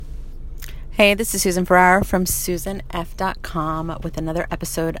Hey, this is Susan Ferrara from SusanF.com with another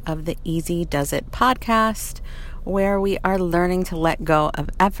episode of the Easy Does It podcast, where we are learning to let go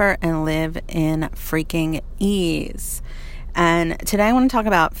of effort and live in freaking ease. And today I want to talk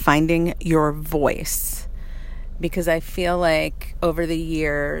about finding your voice, because I feel like over the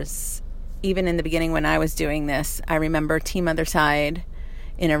years, even in the beginning when I was doing this, I remember Team Other Side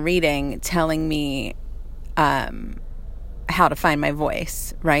in a reading telling me how to find my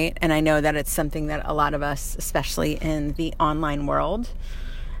voice, right? And I know that it's something that a lot of us, especially in the online world,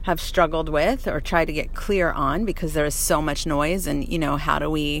 have struggled with or tried to get clear on, because there is so much noise. And, how do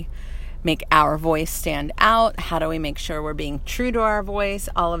we make our voice stand out? How do we make sure we're being true to our voice?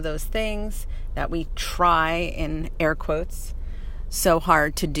 All of those things that we try, in air quotes, so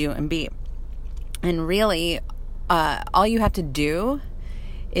hard to do and be. And really, all you have to do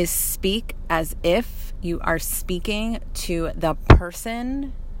is speak as if you are speaking to the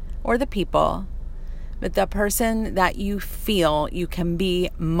person or the people, but the person that you feel you can be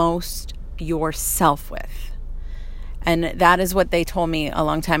most yourself with. And that is what they told me a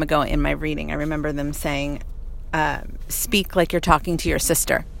long time ago in my reading. I remember them saying, speak like you're talking to your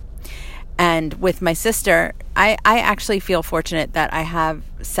sister. And with my sister, I actually feel fortunate that I have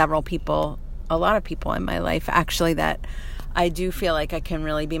a lot of people in my life actually, that I do feel like I can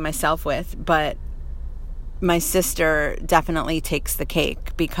really be myself with. But my sister definitely takes the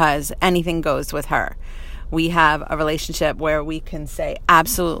cake, because anything goes with her. We have a relationship where we can say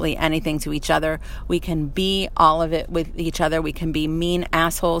absolutely anything to each other. We can be all of it with each other. We can be mean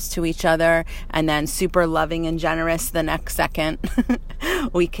assholes to each other and then super loving and generous the next second.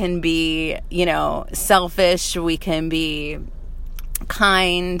 We can be, selfish. We can be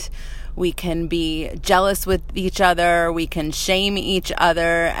kind. We can be jealous with each other. We can shame each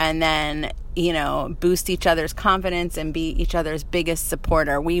other and then, boost each other's confidence and be each other's biggest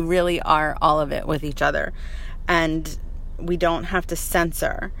supporter. We really are all of it with each other. And we don't have to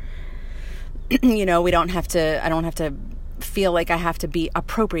censor. I don't have to feel like I have to be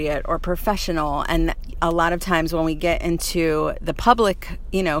appropriate or professional. And a lot of times when we get into the public,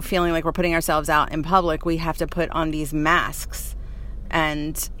 feeling like we're putting ourselves out in public, we have to put on these masks.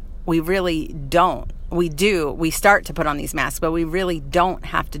 And we really don't. We start to put on these masks, but we really don't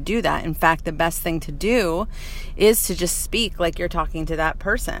have to do that. In fact, the best thing to do is to just speak like you're talking to that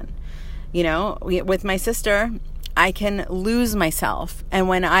person. With my sister, I can lose myself. And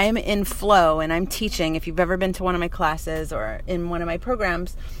when I'm in flow and I'm teaching, if you've ever been to one of my classes or in one of my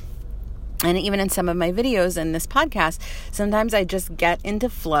programs, and even in some of my videos in this podcast, sometimes I just get into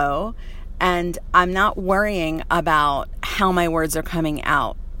flow and I'm not worrying about how my words are coming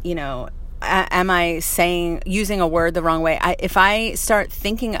out. Am I using a word the wrong way? If I start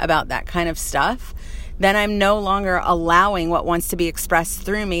thinking about that kind of stuff, then I'm no longer allowing what wants to be expressed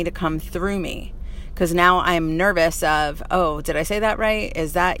through me to come through me. Because now I'm nervous of, did I say that right?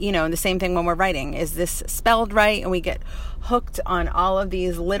 Is that, the same thing when we're writing. Is this spelled right? And we get hooked on all of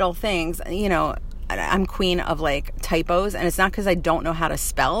these little things. I'm queen of typos, and it's not because I don't know how to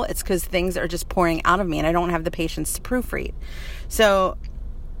spell. It's because things are just pouring out of me and I don't have the patience to proofread. So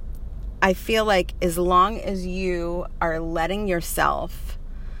I feel like as long as you are letting yourself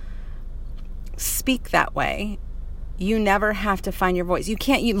speak that way, you never have to find your voice. You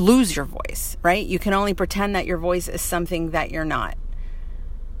lose your voice, right? You can only pretend that your voice is something that you're not,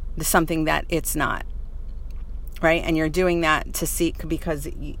 something that it's not, right? And you're doing that to seek, because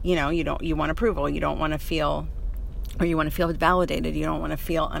you want approval. You don't want to feel, or you want to feel validated. You don't want to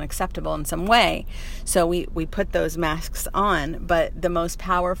feel unacceptable in some way. So we put those masks on. But the most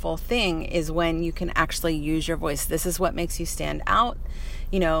powerful thing is when you can actually use your voice. This is what makes you stand out.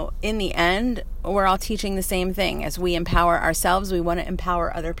 In the end, we're all teaching the same thing. As we empower ourselves, we want to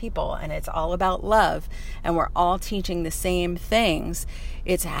empower other people. And it's all about love. And we're all teaching the same things.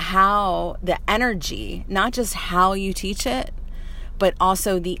 It's how the energy, not just how you teach it, but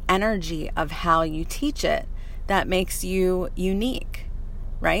also the energy of how you teach it, that makes you unique,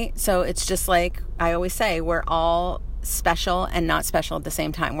 right? So it's just like I always say, we're all special and not special at the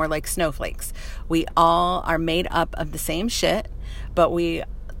same time. We're like snowflakes. We all are made up of the same shit, but we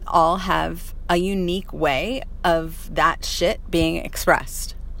all have a unique way of that shit being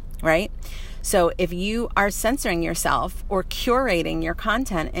expressed, right? So if you are censoring yourself or curating your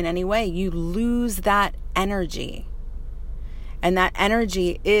content in any way, you lose that energy. And that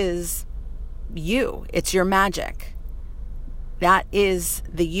energy is you. It's your magic. That is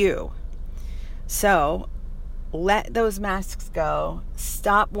the you. So let those masks go.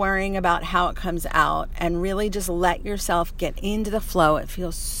 Stop worrying about how it comes out and really just let yourself get into the flow. It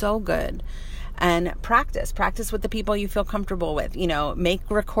feels so good. And practice with the people you feel comfortable with. Make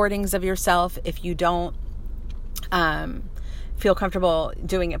recordings of yourself. If you don't feel comfortable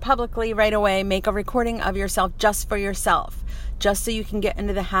doing it publicly right away, make a recording of yourself just for yourself, just so you can get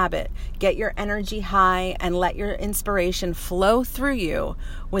into the habit, get your energy high, and let your inspiration flow through you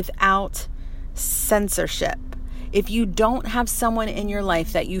without censorship. If you don't have someone in your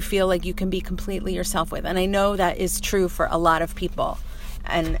life that you feel like you can be completely yourself with, and I know that is true for a lot of people,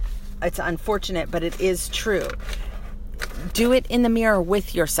 and it's unfortunate, but it is true. Do it in the mirror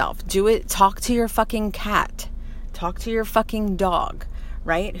with yourself. Talk to your fucking cat. Talk to your fucking dog,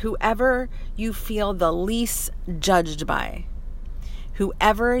 right? Whoever you feel the least judged by,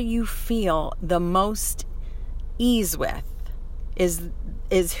 whoever you feel the most ease with is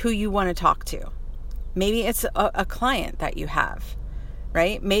who you want to talk to. Maybe it's a client that you have,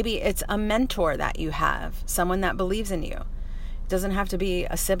 right? Maybe it's a mentor that you have, someone that believes in you. It doesn't have to be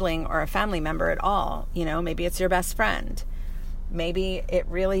a sibling or a family member at all. Maybe it's your best friend. Maybe it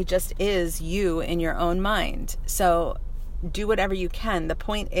really just is you in your own mind. So do whatever you can. The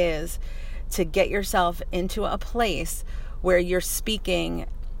point is to get yourself into a place where you're speaking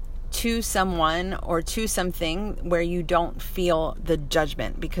to someone or to something where you don't feel the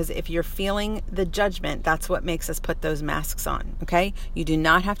judgment. Because if you're feeling the judgment, that's what makes us put those masks on, okay? You do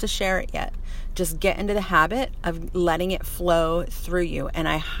not have to share it yet. Just get into the habit of letting it flow through you. And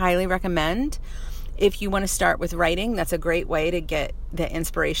I highly recommend, if you want to start with writing, that's a great way to get the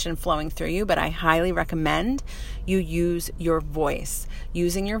inspiration flowing through you. But I highly recommend you use your voice.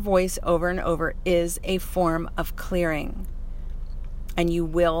 Using your voice over and over is a form of clearing. And you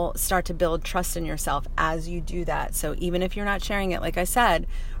will start to build trust in yourself as you do that. So even if you're not sharing it, like I said,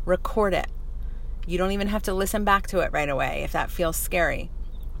 record it. You don't even have to listen back to it right away if that feels scary.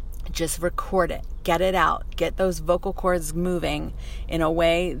 Just record it. Get it out. Get those vocal cords moving in a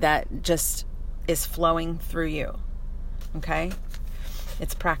way that just is flowing through you. Okay?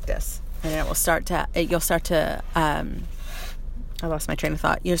 It's practice. And you'll start to I lost my train of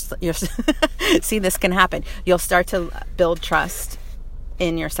thought. You're see, this can happen. You'll start to build trust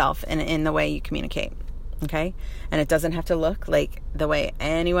in yourself and in the way you communicate. Okay? And it doesn't have to look like the way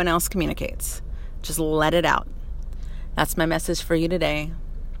anyone else communicates. Just let it out. That's my message for you today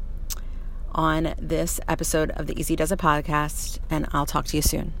on this episode of the Easy Does It podcast, and I'll talk to you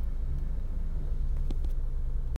soon.